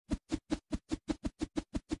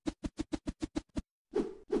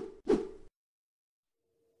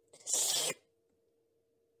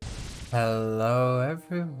Hello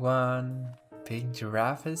everyone, Big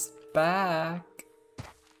Giraffe is back.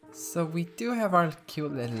 So we do have our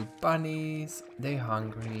cute little bunnies, they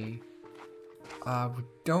hungry. We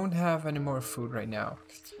don't have any more food right now.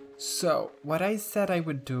 So what I said I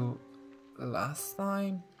would do last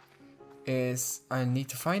time is I need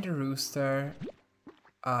to find a rooster.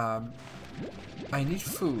 I need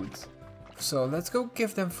food. So let's go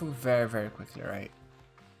give them food very quickly, right?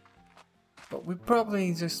 But we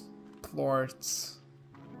probably just plorts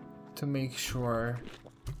to make sure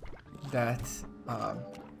that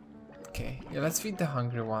okay, yeah, let's feed the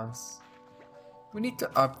hungry ones. We need to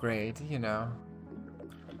upgrade, you know.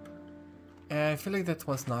 And I feel like that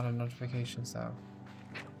was not a notification, so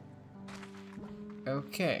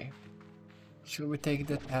okay. Should we take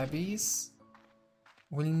the tabbies?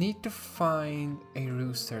 We'll need to find a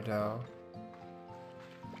rooster though.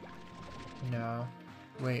 No.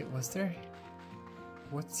 Wait, was there?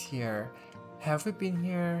 What's here? Have we been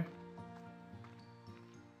here?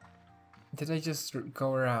 Did I just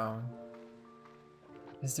go around?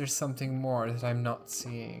 Is there something more that I'm not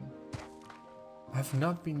seeing? I've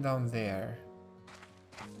not been down there.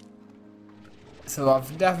 So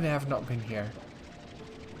I've definitely have not been here.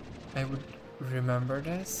 I would remember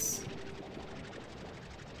this.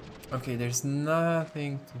 Okay, there's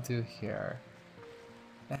nothing to do here.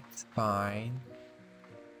 That's fine.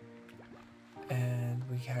 And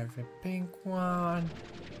we have a pink one.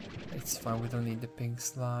 It's fine, we don't need the pink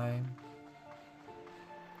slime.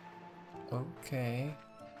 Okay.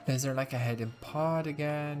 Is there like a hidden pod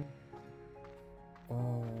again?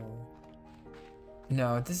 Oh.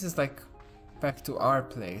 No, this is like back to our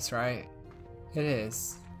place, right? It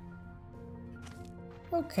is.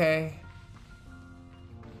 Okay.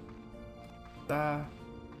 I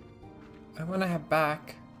wanna head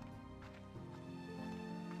back.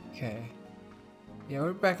 Okay. Yeah,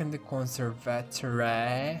 we're back in the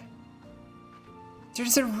conservatory.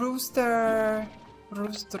 There's a rooster!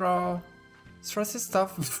 Roostro. Stress his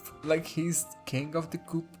stuff like he's king of the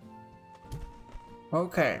coop.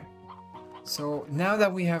 Okay. So now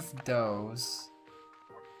that we have those.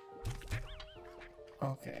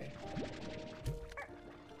 Okay.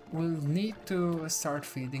 We'll need to start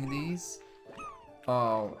feeding these.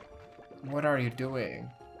 Oh, what are you doing?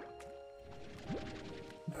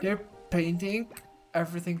 They're painting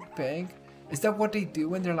everything pink. Is that what they do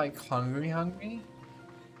when they're like hungry?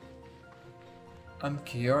 I'm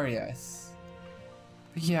curious.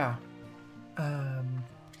 But yeah.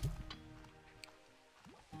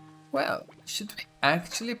 Well, should we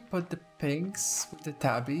actually put the pinks with the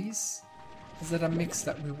tabbies? Is that a mix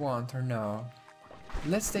that we want or no?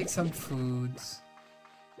 Let's take some foods.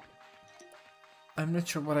 I'm not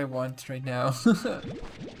sure what I want right now.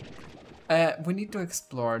 We need to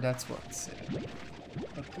explore, that's what's it.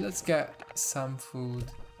 But let's get some food.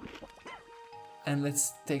 And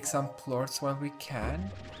let's take some plorts while we can.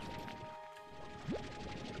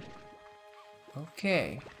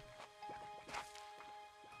 Okay.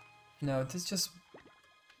 No, this just...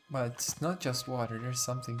 Well, it's not just water, there's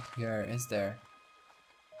something here, is there?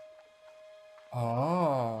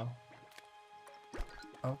 Oh.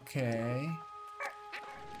 Okay.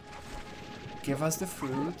 Give us the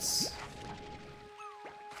fruits.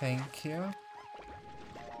 Thank you.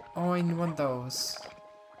 Oh, I want those.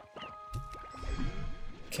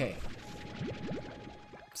 Okay.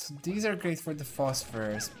 So these are great for the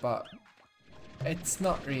phosphorus, but it's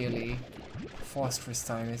not really phosphorus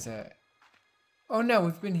time, is it? Oh no,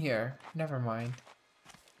 we've been here. Never mind.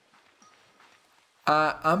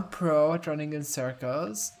 I'm pro at running in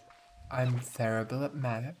circles. I'm terrible at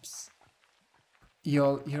maps.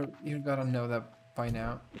 You're gonna know that by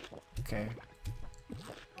now. Okay.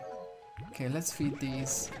 Okay, let's feed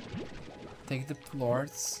these. Take the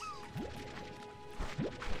plorts.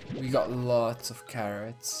 We got lots of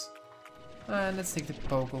carrots. And let's take the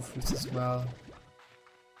pogo fruits as well.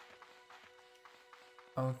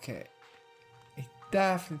 Okay. I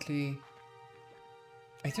definitely...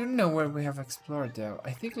 I don't know where we have explored though.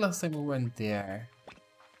 I think last time we went there.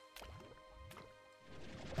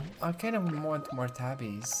 I kind of want more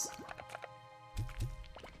tabbies.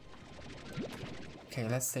 Okay,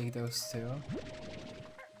 let's take those two.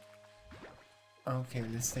 Okay,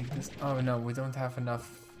 let's take this. Oh no, we don't have enough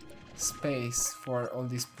space for all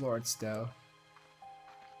these plorts though.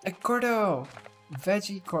 A Gordo!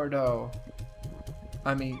 Veggie Gordo!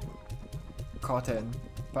 I mean, cotton.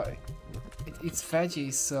 But it's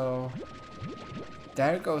veggies, so...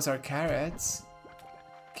 There goes our carrots.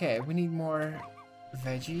 Okay, we need more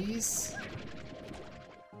veggies.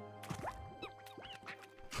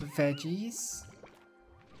 Veggies.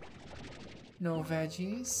 No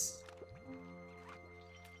veggies.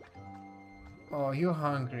 Oh, you're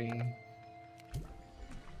hungry.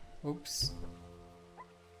 Oops.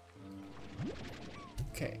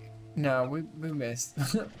 Okay. No, we missed.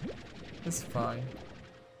 That's fine.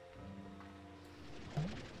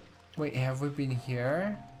 Wait, have we been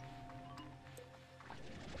here?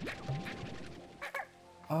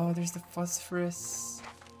 Oh, there's the phosphorus.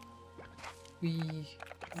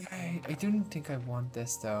 I don't think I want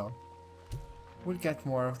this though. We'll get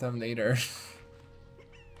more of them later.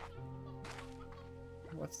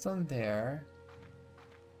 What's on there?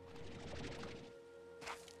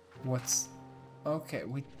 What's... Okay,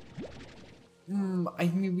 I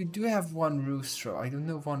mean, we do have one rooster. I don't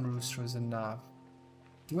know if one rooster is enough.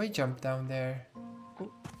 Do I jump down there?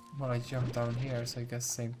 Oh, well, I jumped down here, so I guess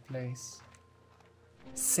same place.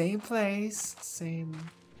 Same place, same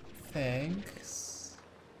things.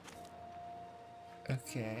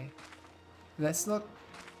 Okay. Let's not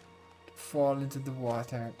fall into the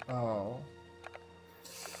water. Oh.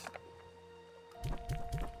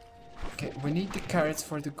 Okay, we need the carrots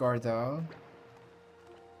for the Gordo.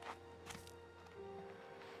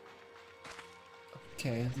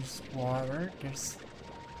 Okay, there's water. There's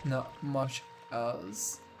not much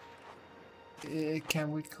else.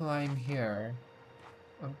 Can we climb here?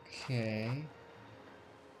 Okay.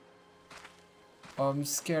 Oh, I'm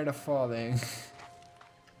scared of falling.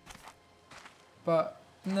 But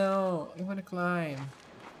no, I want to climb.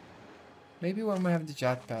 Maybe when we have the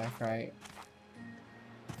jetpack, right?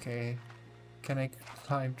 Okay. Can I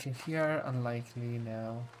climb through here? Unlikely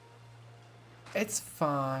now. It's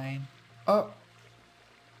fine. Oh!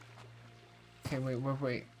 Okay,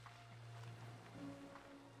 wait.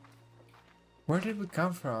 Where did we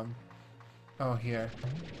come from? Oh, here.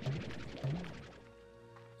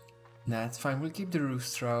 Nah, it's fine. We'll keep the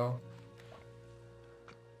rooster.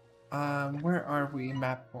 Where are we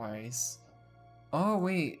map-wise? Oh,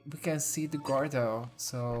 wait. We can see the Gordo,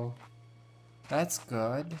 so that's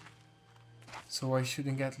good. So I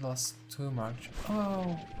shouldn't get lost too much.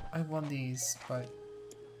 Oh, I want these, but...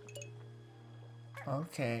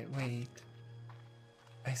 Okay, wait.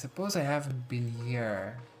 I suppose I haven't been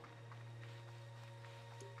here.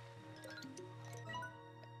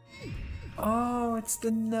 Oh, it's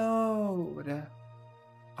the node!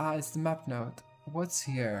 Ah, it's the map node. What's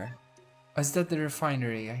here? Oh, is that the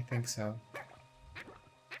refinery? I think so.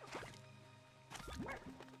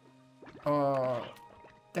 Oh,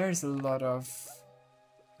 there's a lot of...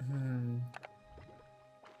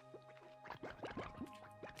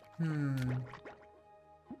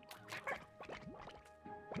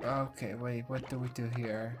 Okay, wait, what do we do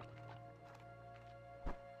here?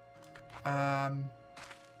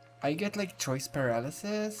 I get like choice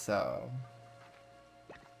paralysis, so...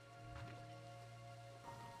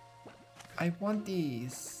 I want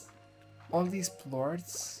these. All these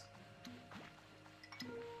plorts.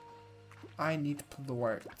 I need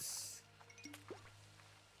plorts.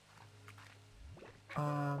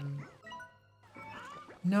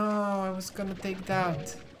 No, I was gonna take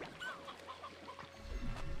that.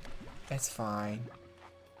 It's fine.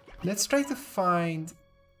 Let's try to find...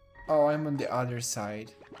 Oh, I'm on the other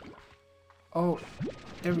side. Oh,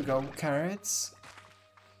 there we go, carrots.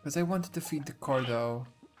 Because I wanted to feed the Gordo.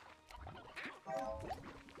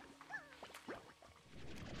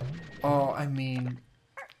 Oh, I mean...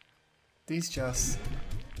 These just...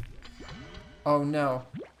 Oh no,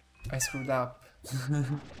 I screwed up.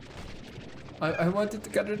 I wanted to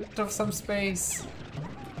get rid of some space.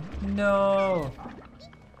 No!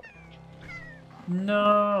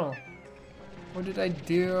 No! What did I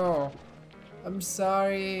do? I'm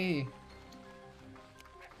sorry.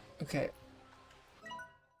 Okay.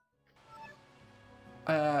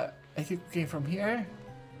 I think we came from here?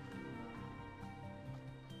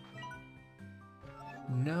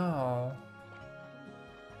 No.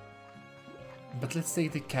 But let's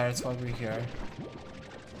take the carrots while we're here.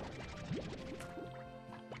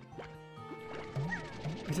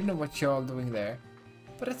 I don't know what y'all doing there,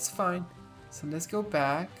 but it's fine. So let's go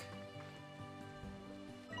back.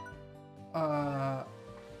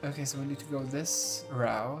 Okay, so we need to go this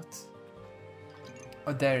route.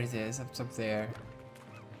 Oh, there it is. It's up there.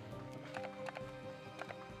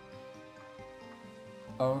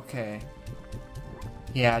 Okay.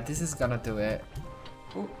 Yeah, this is gonna do it.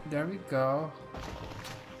 Oh, there we go.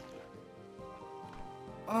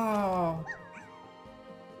 Oh.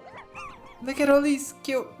 Look at all these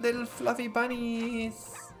cute little fluffy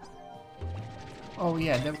bunnies. Oh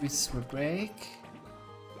yeah, then we swim break.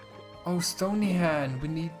 Oh, Stony Hand, we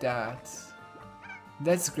need that.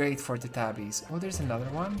 That's great for the tabbies. Oh, there's another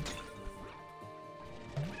one.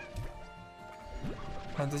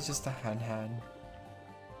 Oh, that's just a hand.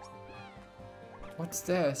 What's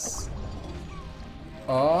this?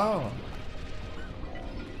 Oh.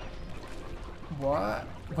 What?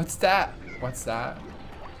 What's that? What's that?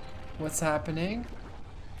 What's happening?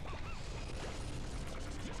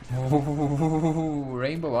 Ooh,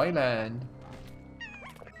 Rainbow Island.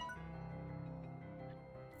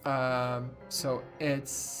 So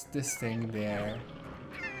it's this thing there.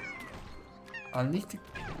 I'll need to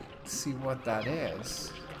see what that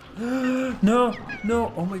is. No,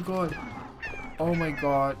 no, oh my god. Oh my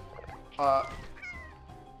god.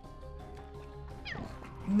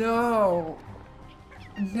 No.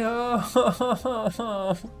 No.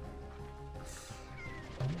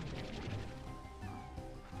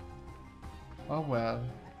 Oh well.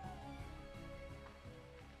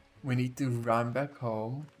 We need to run back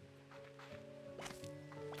home.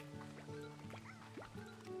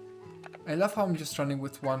 I love how I'm just running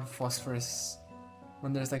with one phosphorus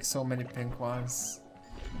when there's like so many pink ones.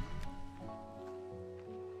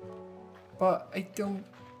 But I don't...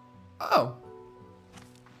 Oh!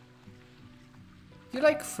 You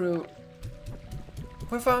like fruit?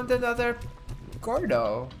 We found another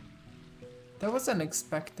Gordo. That was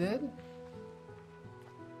unexpected.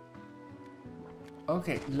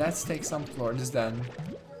 Okay, let's take some floors then.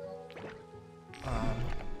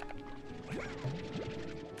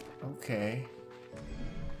 Okay.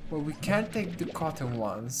 Well, we can't take the cotton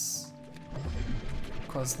ones.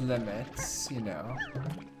 Cause limits, you know.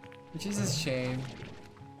 Which is a shame.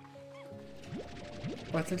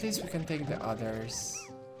 But at least we can take the others.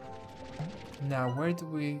 Now, where do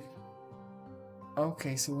we...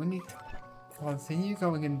 Okay, so we need to continue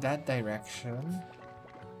going in that direction.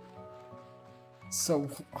 So,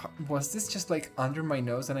 was this just like under my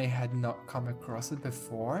nose and I had not come across it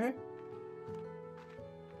before?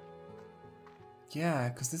 Yeah,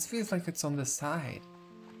 because this feels like it's on the side.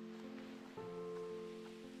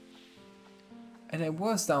 And I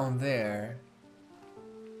was down there,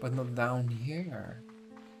 but not down here.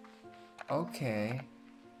 Okay.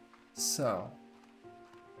 So,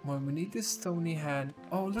 well, we need this stony hand.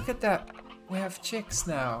 Oh, look at that! We have chicks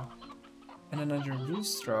now. And another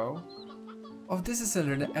rooster. Oh, this is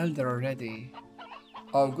an elder already.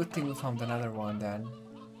 Oh, good thing we found another one then.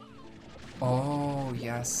 Oh,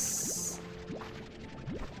 yes.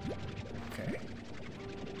 Okay.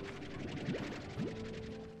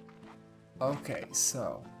 Okay,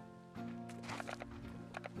 so...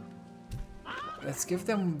 let's give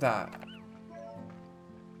them that.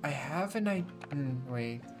 I have an idea...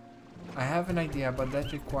 wait. I have an idea, but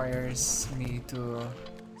that requires me to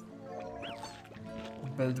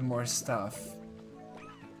build more stuff.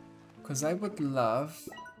 Because I would love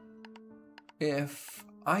if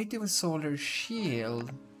I do a solar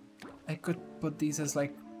shield, I could put these as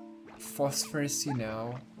like phosphorus, you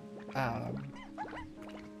know.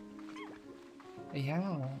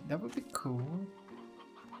 Yeah, that would be cool.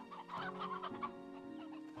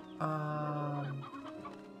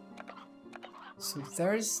 So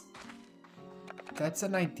that's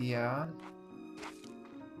an idea.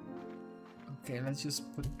 Okay, let's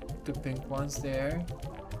just put the pink ones there.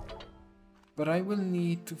 But I will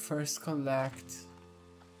need to first collect...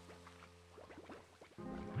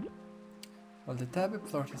 well, the tabby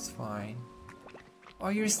plort is fine. Oh,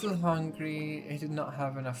 you're still hungry. I did not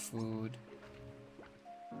have enough food.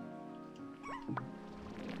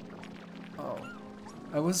 Oh.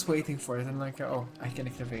 I was waiting for it and like, oh, I can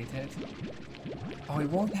activate it. Oh, I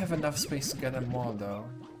won't have enough space to get them all though.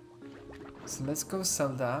 So let's go sell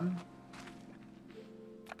them.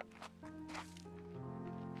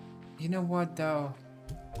 You know what though?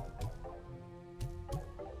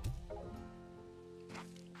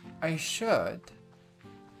 I should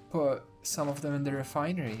put some of them in the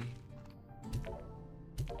refinery.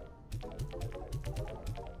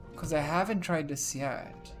 Because I haven't tried this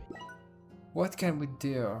yet. What can we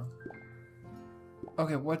do?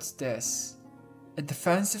 Okay, what's this? A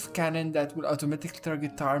defensive cannon that will automatically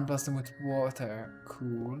target tar and blast them with water.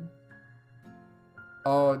 Cool.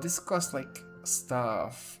 Oh, this costs like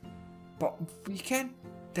stuff. But we can't...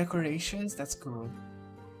 decorations? That's cool.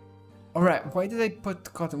 Alright, why did I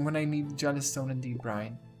put cotton when I need jelly-stone and deep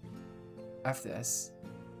brine? After this.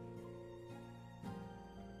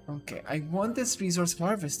 Okay, I want this resource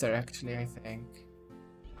harvester actually, I think.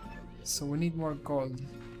 So we need more gold.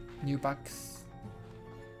 New packs.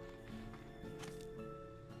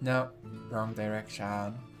 No, wrong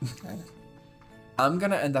direction. I'm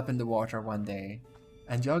gonna end up in the water one day.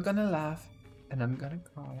 And you're gonna laugh. And I'm gonna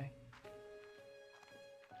cry.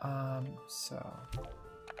 So...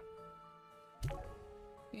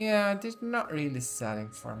 yeah, they're not really selling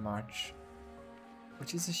for much.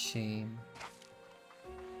 Which is a shame.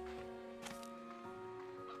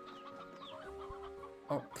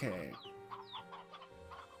 Okay.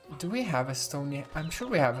 Do we have a stony? I'm sure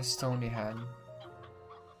we have a stony hand.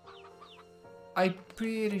 I'm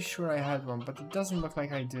pretty sure I had one, but it doesn't look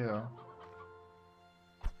like I do.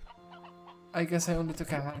 I guess I only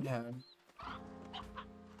took a hand.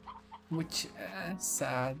 Which is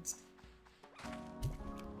sad.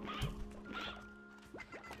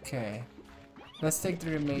 Okay. Let's take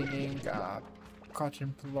the remaining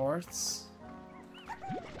cotton plorts.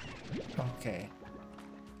 Okay.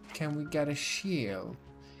 Can we get a shield?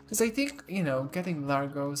 Because I think, you know, getting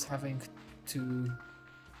Largos, having 2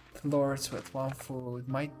 plorts with 1 food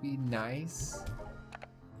might be nice.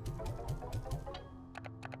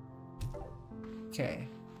 Okay.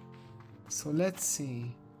 So let's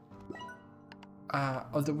see.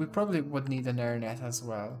 Although we probably would need an air net as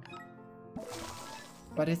well.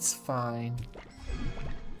 But it's fine.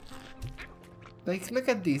 Like, look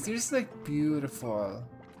at these. They're just like beautiful.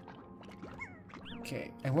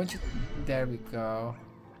 Okay, I want you. There we go.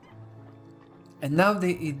 And now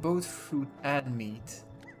they eat both fruit and meat.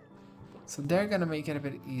 So they're gonna make it a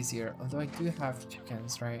bit easier. Although I do have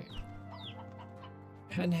chickens, right?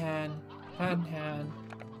 Hand.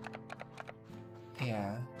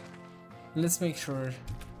 Yeah. Let's make sure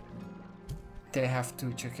they have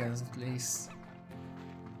 2 chickens at least.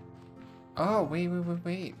 Oh, wait.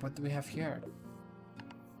 What do we have here?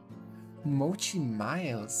 Mochi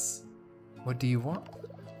Miles. What do you want?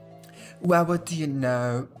 Well, what do you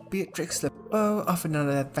know? Beatrix LeBeau offered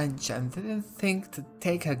another adventure and didn't think to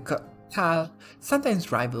take her pal,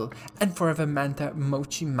 sometimes rival, and forever mentor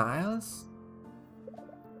Mochi Miles?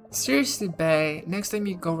 Seriously, bae, next time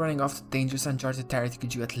you go running off to dangerous uncharted territory,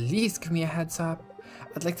 could you at least give me a heads up?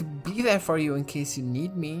 I'd like to be there for you in case you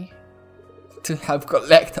need me. To help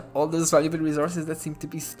collect all those valuable resources that seem to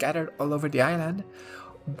be scattered all over the island.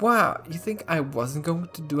 Wow, you think I wasn't going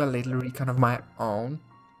to do a little recon of my own?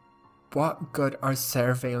 What good are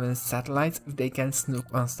surveillance satellites if they can snoop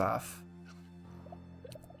on stuff?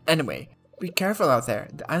 Anyway, be careful out there.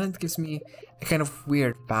 The island gives me a kind of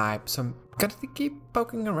weird vibe, so I'm gonna keep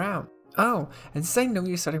poking around. Oh, and since I know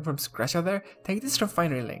you're starting from scratch out there, take this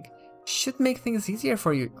refinery link. Should make things easier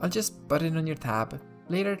for you. I'll just put it on your tab.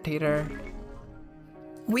 Later, Tater.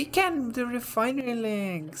 We can do refinery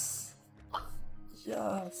links.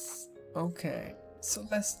 Yes. Okay, so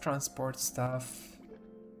let's transport stuff.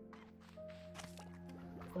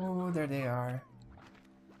 Oh, there they are.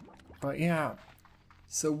 But yeah,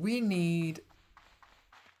 so we need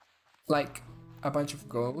like a bunch of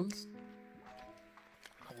gold.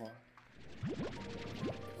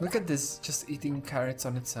 Look at this, just eating carrots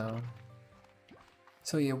on its own.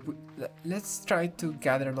 So yeah, let's try to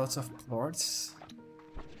gather lots of plorts.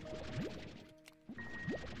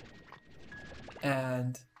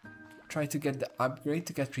 And try to get the upgrade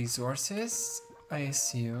to get resources, I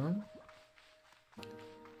assume.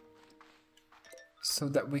 So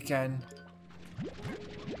that we can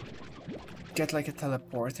get like a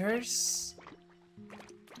teleporters.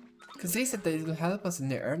 Because they said they will help us in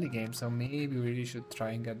the early game, so maybe we really should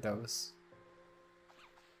try and get those.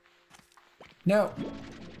 No!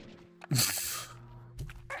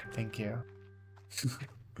 Thank you.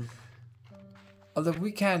 Although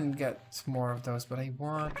we can get more of those, but I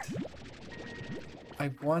want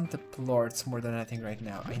the plorts more than anything right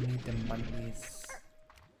now. I need the monies.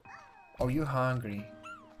 Oh, you hungry?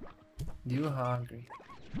 You hungry?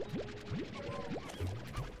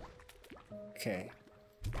 Okay.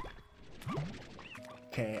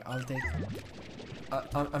 Okay, I'll take.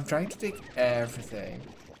 I'm trying to take everything.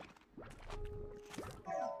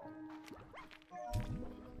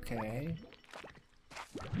 Okay.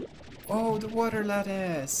 Oh, the water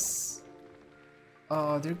lettuce!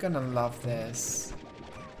 Oh, they're gonna love this.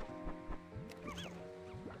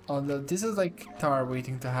 Although this is like tar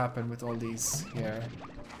waiting to happen with all these here.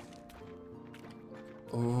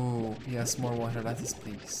 Oh, yes, more water lettuce,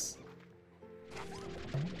 please.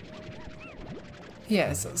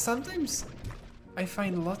 Yes, sometimes I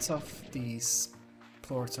find lots of these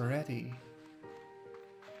plorts already.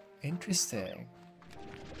 Interesting.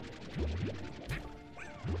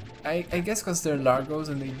 I guess because they're Largos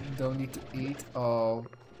and they don't need to eat. Oh.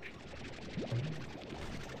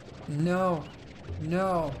 No.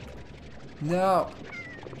 No. No.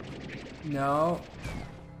 No.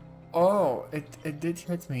 Oh, it did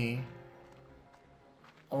hit me.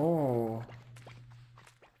 Oh.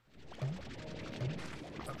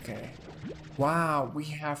 Okay. Wow, we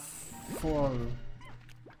have full.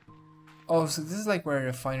 Oh, so this is like where a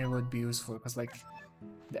refinery would be useful, because like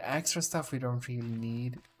the extra stuff we don't really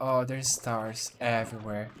need. Oh, there's stars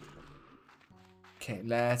everywhere. Okay,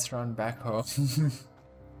 let's run back home.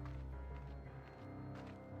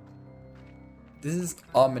 This is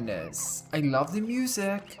ominous. I love the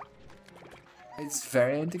music. It's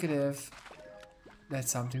very indicative that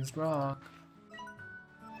something's wrong.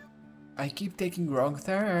 I keep taking wrong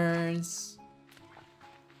turns.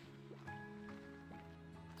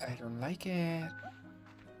 I don't like it.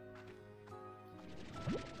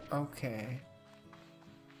 Okay.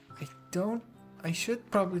 I should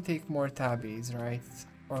probably take more tabbies, right?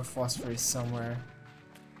 Or phosphorus somewhere.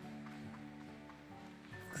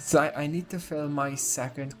 So I need to fill my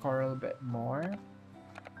second coral a bit more.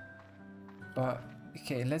 But,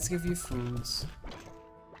 okay, let's give you foods.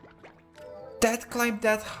 That climbed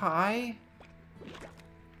that high?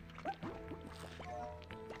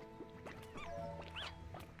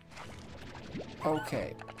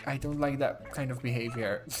 Okay, I don't like that kind of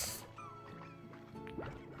behavior.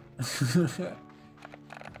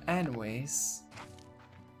 Anyways,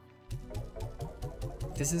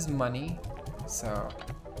 this is money, so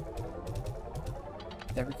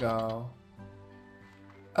there we go.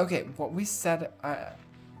 Okay, what we said,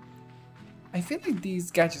 I feel like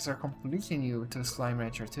these gadgets are completely new to Slime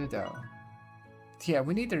Rancher too though. Yeah,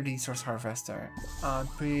 we need a resource harvester, I'm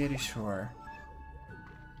pretty sure.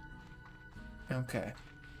 Okay.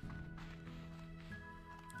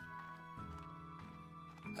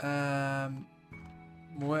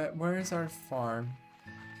 Where is our farm?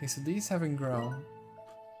 Okay, so these haven't grown.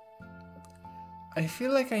 I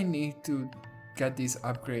feel like I need to get these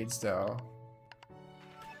upgrades though,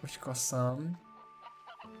 which cost some.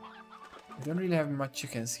 I don't really have much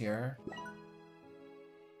chickens here.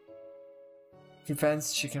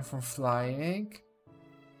 Prevents chicken from flying.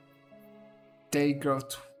 They grow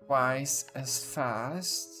twice as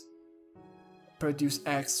fast. Produce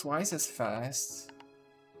eggs twice as fast.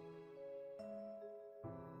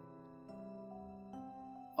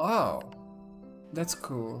 Oh, that's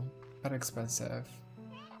cool, but expensive.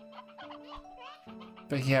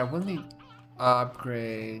 But yeah, we'll need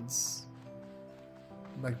upgrades.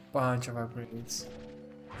 Like bunch of upgrades.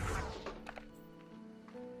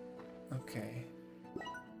 Okay.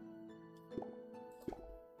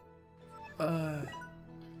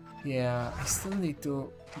 Yeah, I still need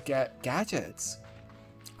to get gadgets.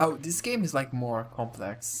 Oh, this game is like more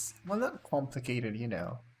complex. Well, not complicated, you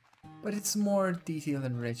know. But it's more detailed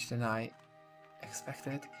and rich than I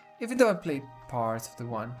expected. Even though I played parts of the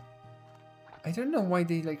one. I don't know why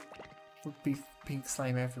they like put pink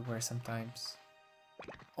slime everywhere sometimes.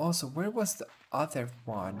 Also, where was the other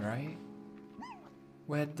one, right?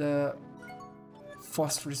 Where the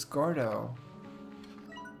phosphorus Gordo?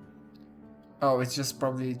 Oh, it's just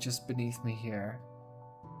probably just beneath me here.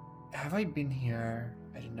 Have I been here?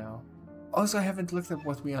 I don't know. Also, I haven't looked at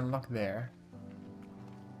what we unlocked there.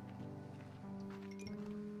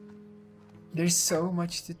 There's so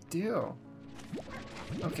much to do.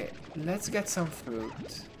 Okay, let's get some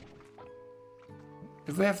fruit.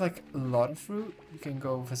 If we have like a lot of fruit, we can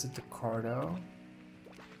go visit the Gordo.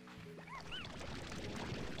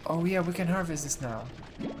 Oh yeah, we can harvest this now.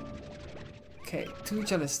 Okay, 2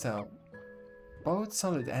 jelly-stone. Both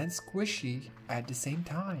solid and squishy at the same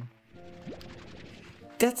time.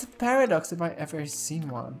 That's a paradox if I ever seen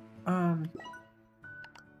one.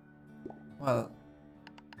 Well,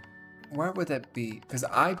 where would that be? Because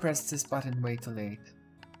I pressed this button way too late.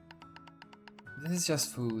 This is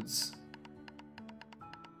just foods.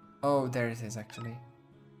 Oh, there it is actually.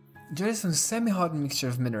 Jelly-stone is a semi-hardened mixture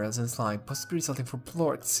of minerals and slime, possibly resulting from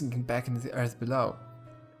plort sinking back into the earth below.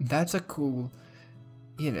 That's a cool,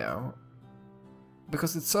 you know,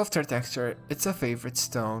 because its softer texture, it's a favorite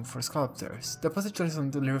stone for sculptors. Deposit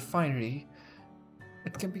jelly-stone to the refinery.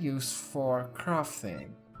 It can be used for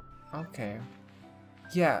crafting. Okay.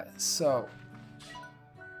 Yeah, so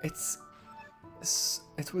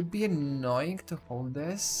it would be annoying to hold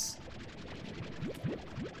this.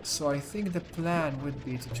 So I think the plan would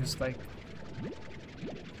be to just like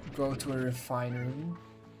go to a refinery.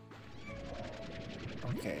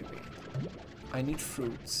 Okay, wait. I need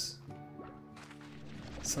fruits.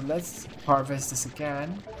 So let's harvest this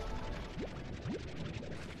again.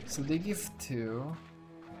 So they give 2.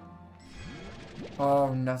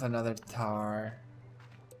 Oh, not another tar.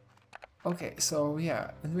 Okay, so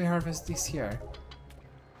yeah, and we harvest this here.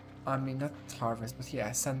 I mean, not harvest, but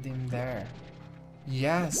yeah, send him there.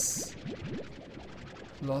 Yes!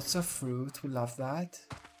 Lots of fruit, we love that.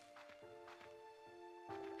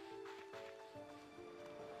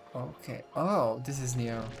 Okay, oh, this is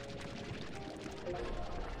new.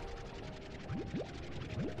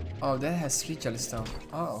 Oh, that has 3 jellystone.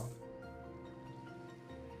 Oh.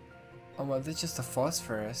 Oh, well, that's just a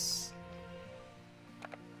phosphorus.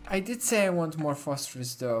 I did say I want more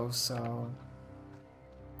phosphorus though, so...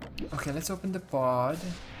 Okay, let's open the pod.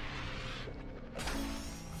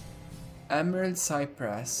 Emerald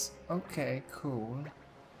Cypress. Okay, cool.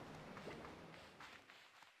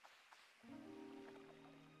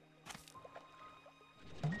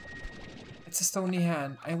 It's a stony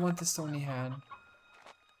hand. I want a stony hand.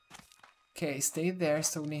 Okay, stay there,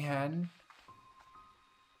 stony hand.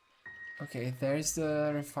 Okay, there's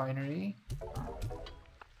the refinery.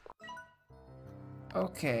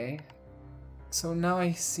 Okay. So now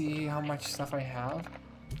I see how much stuff I have.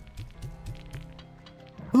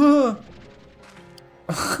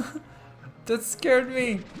 That scared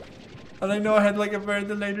me! And I know I had like a very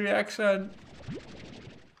delayed reaction.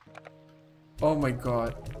 Oh my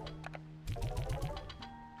god.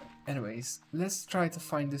 Anyways, let's try to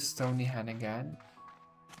find the stony hand again.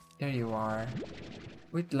 There you are.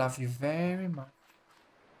 We'd love you very much.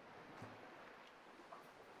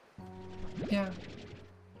 Yeah.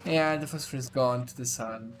 Yeah, the phosphorus gone to the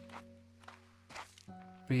sun.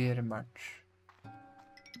 Pretty much.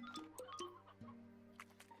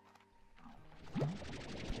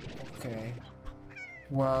 Okay.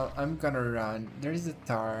 Well, I'm gonna run. There's the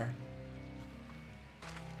tar.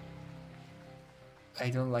 I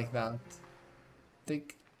don't like that.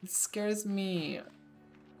 It scares me.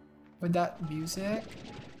 With that music?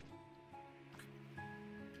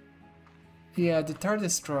 Yeah, the tar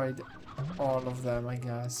destroyed all of them, I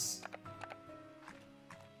guess.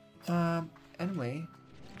 Anyway.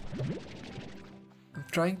 I'm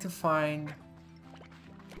trying to find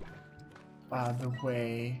the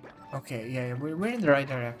way. Okay, yeah, we're in the right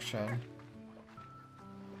direction.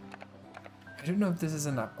 I don't know if this is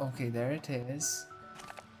enough. Okay, there it is.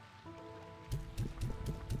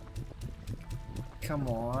 Come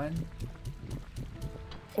on.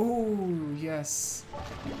 Oh, yes.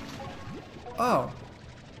 Oh,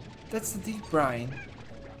 that's the deep brine.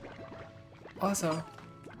 Also,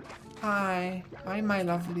 hi, my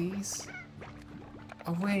lovelies.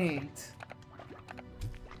 Oh, wait.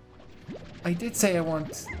 I did say I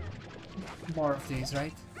want more of these,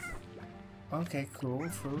 right? Okay, cool,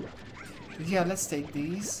 fruit. Yeah, let's take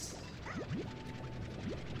these.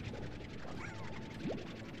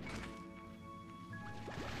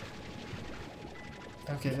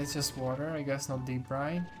 Okay, that's just water, I guess not deep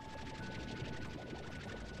brine.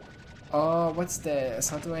 Oh, what's this?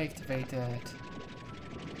 How do I activate it?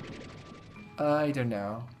 I don't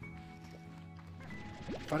know.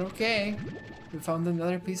 But okay, we found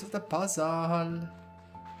another piece of the puzzle.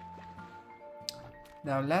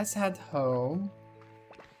 Now let's head home.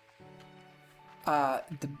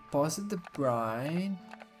 Deposit the brine.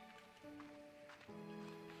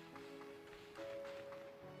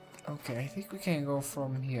 Okay, I think we can go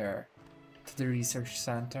from here to the research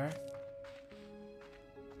center.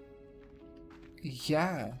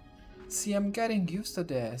 Yeah, see, I'm getting used to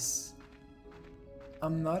this.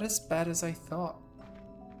 I'm not as bad as I thought.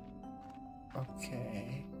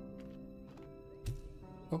 Okay.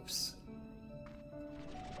 Oops.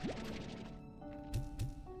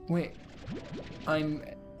 Wait.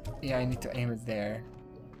 Yeah, I need to aim it there.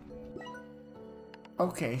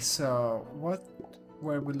 Okay, so what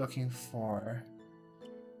were we looking for?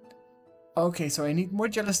 Okay, so I need more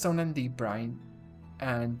Jellystone and deep brine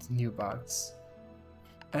and new bugs.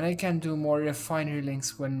 And I can do more refinery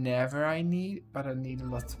links whenever I need, but I need a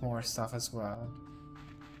lot more stuff as well.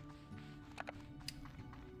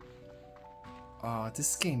 Oh,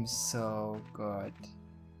 this game's so good.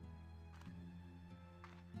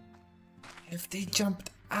 If they jumped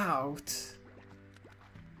out...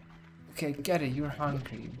 Okay, get it, you're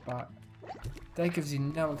hungry, but that gives you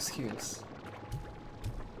no excuse.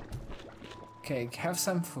 Okay, have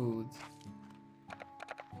some food.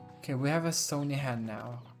 Okay, we have a stony hand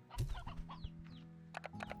now.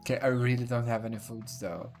 Okay, I really don't have any foods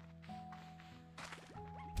though.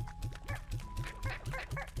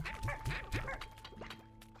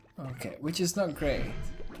 Okay, which is not great.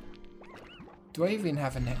 Do I even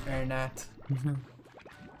have an air net?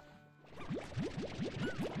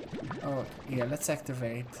 Oh, yeah, let's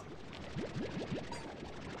activate.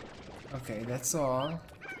 Okay, that's all.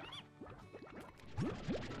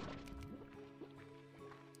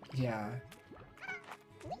 Yeah.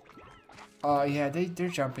 Oh, yeah, they're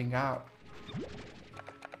jumping out.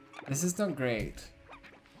 This is not great.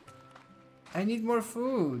 I need more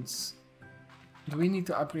foods. Do we need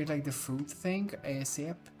to upgrade like the food thing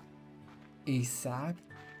ASAP? ASAP?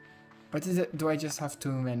 But is it, do I just have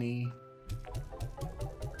too many?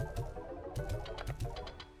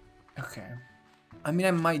 Okay. I mean,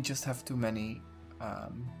 I might just have too many.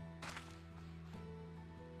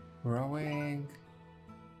 Growing.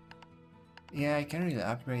 Yeah, I can't really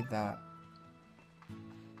upgrade that.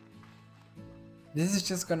 This is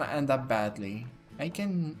just gonna end up badly. I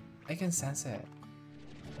can sense it.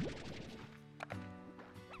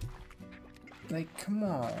 Like, come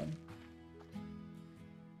on.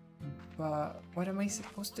 But what am I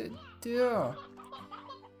supposed to do?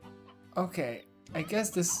 Okay, I guess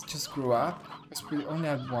this just grew up because we only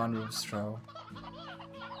had one rooster row.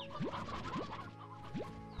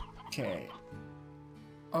 Okay.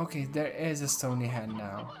 Okay, there is a stony hen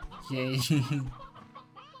now. Yay.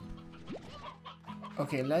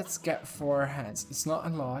 Okay, let's get 4 hens. It's not a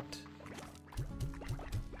lot,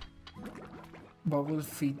 but we'll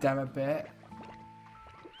feed them a bit.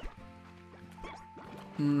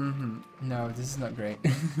 No, this is not great.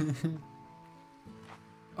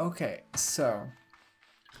 Okay, so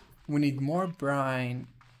we need more brine.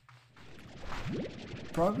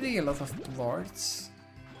 Probably a lot of plorts.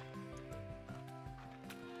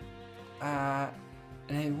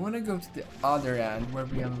 And I want to go to the other end where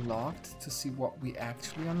we unlocked to see what we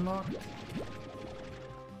actually unlocked.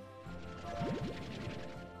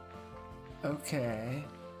 Okay.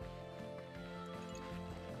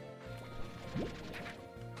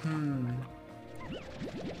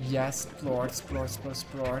 Yes, plorts.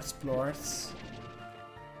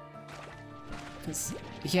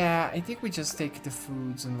 Yeah, I think we just take the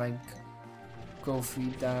foods and like go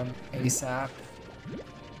feed them ASAP.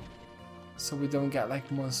 So we don't get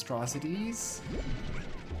like monstrosities.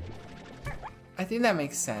 I think that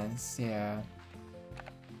makes sense, yeah.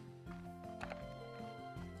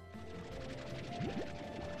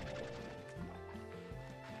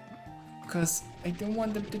 Because I don't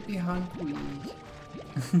want them to be hungry.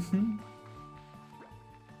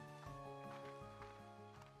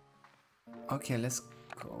 Okay, let's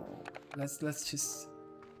go. Let's just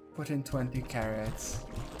put in 20 carrots.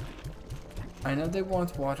 I know they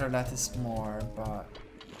want water lettuce more, but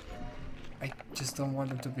I just don't want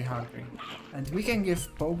them to be hungry. And we can give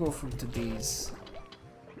pogo fruit to these.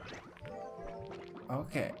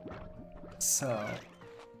 Okay, so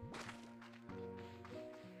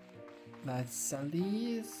let's sell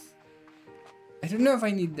these. I don't know if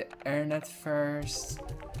I need the airnet first.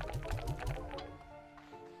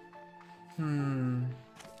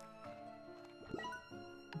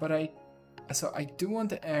 But I do want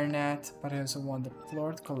the airnet, but I also want the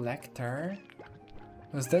plort collector,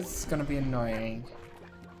 because that's gonna be annoying.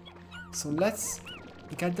 So let's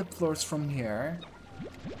get the plorts from here.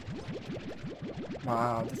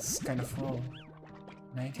 Wow, that's kind of full.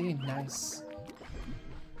 19, nice.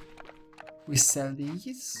 We sell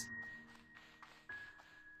these.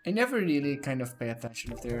 I never really kind of pay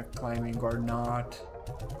attention if they're climbing or not.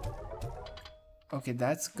 Okay,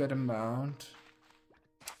 that's a good amount.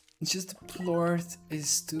 It's just the plort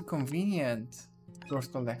is too convenient.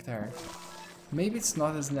 Plort collector. Maybe it's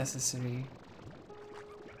not as necessary.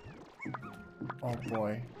 Oh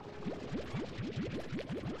boy.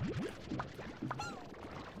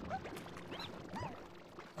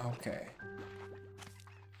 Okay.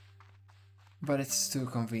 But it's too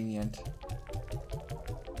convenient.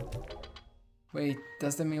 Wait,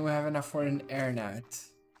 does that mean we have enough for an airnet?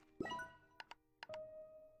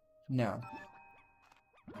 No.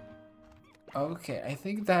 Okay, I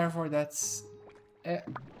think therefore that's it.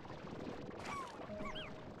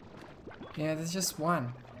 Yeah, there's just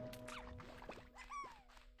one.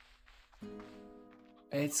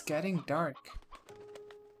 It's getting dark.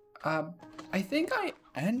 I think I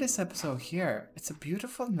end this episode here. It's a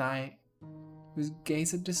beautiful night. We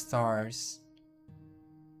gaze at the stars.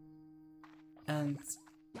 And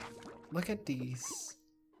look at these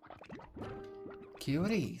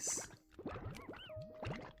cuties.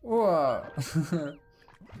 Whoa.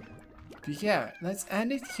 But yeah, let's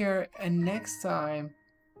end it here, and next time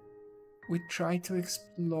we try to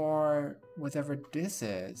explore whatever this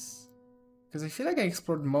is. Because I feel like I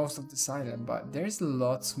explored most of this island, but there's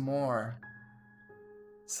lots more.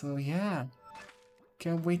 So yeah,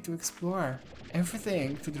 can't wait to explore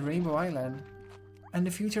everything to the Rainbow Island and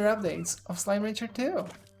the future updates of Slime Rancher 2.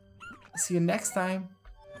 See you next time.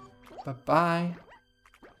 Bye bye.